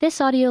This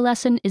audio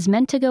lesson is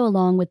meant to go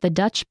along with the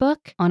Dutch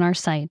book on our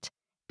site.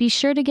 Be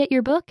sure to get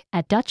your book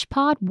at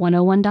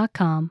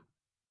DutchPod101.com.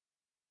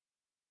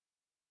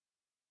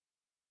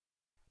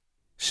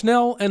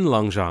 Snel en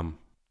langzaam.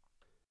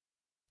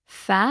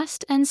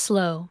 Fast and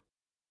slow.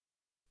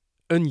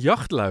 Een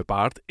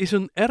jachtluipaard is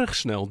een erg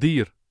snel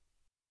dier.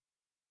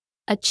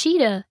 A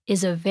cheetah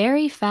is a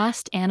very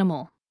fast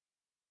animal.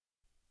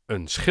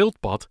 Een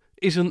schildpad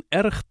is een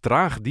erg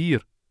traag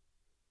dier.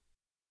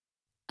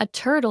 A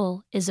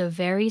turtle is a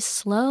very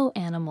slow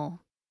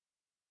animal.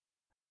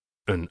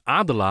 Een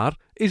adelaar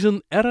is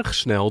een erg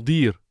snel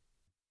dier.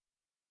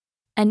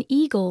 An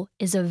eagle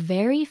is a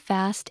very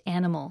fast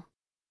animal.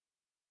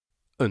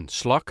 Een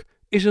slak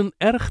is een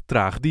erg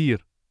traag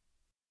dier.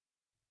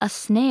 A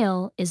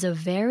snail is a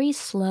very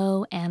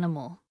slow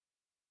animal.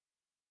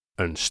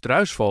 Een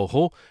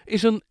struisvogel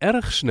is een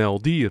erg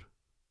snel dier.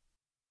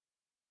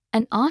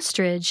 An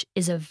ostrich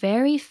is a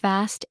very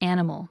fast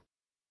animal.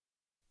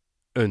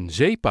 Een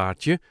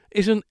zeepaardje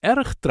is een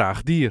erg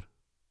traag dier.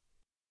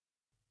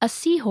 A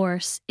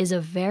seahorse is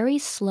a very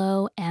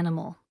slow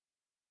animal.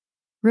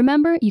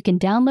 Remember, you can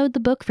download the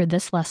book for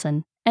this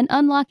lesson and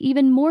unlock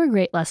even more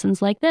great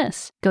lessons like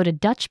this. Go to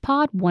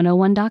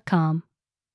DutchPod101.com.